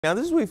Now,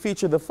 this is where we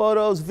feature the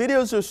photos,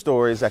 videos, or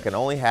stories that can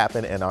only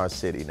happen in our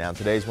city. Now,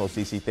 today's Most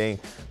DC Thing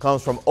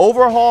comes from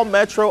Overhaul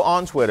Metro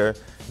on Twitter.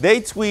 They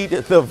tweet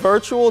the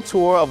virtual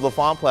tour of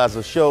L'Enfant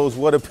Plaza shows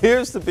what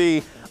appears to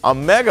be a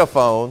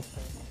megaphone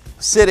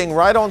sitting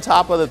right on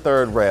top of the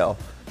third rail.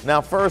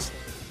 Now, first,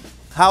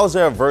 how is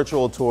there a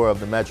virtual tour of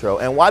the Metro?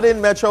 And why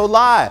didn't Metro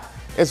lie?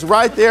 It's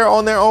right there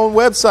on their own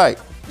website.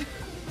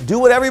 Do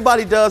what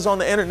everybody does on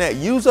the internet.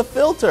 Use a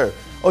filter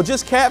or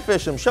just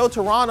catfish them. Show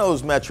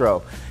Toronto's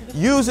Metro.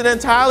 Use an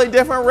entirely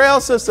different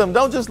rail system.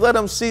 Don't just let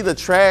them see the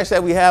trash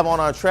that we have on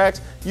our tracks.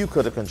 You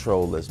could have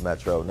controlled this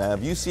Metro. Now,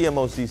 if you see a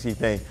Most DC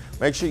Thing,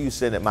 make sure you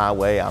send it my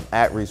way. I'm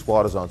at Reese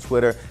Waters on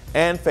Twitter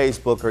and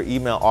Facebook, or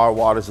email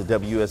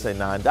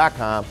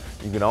rwaters@wsa9.com.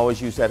 You can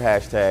always use that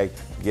hashtag,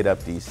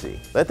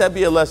 GetUpDC. Let that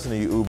be a lesson to you, Uber.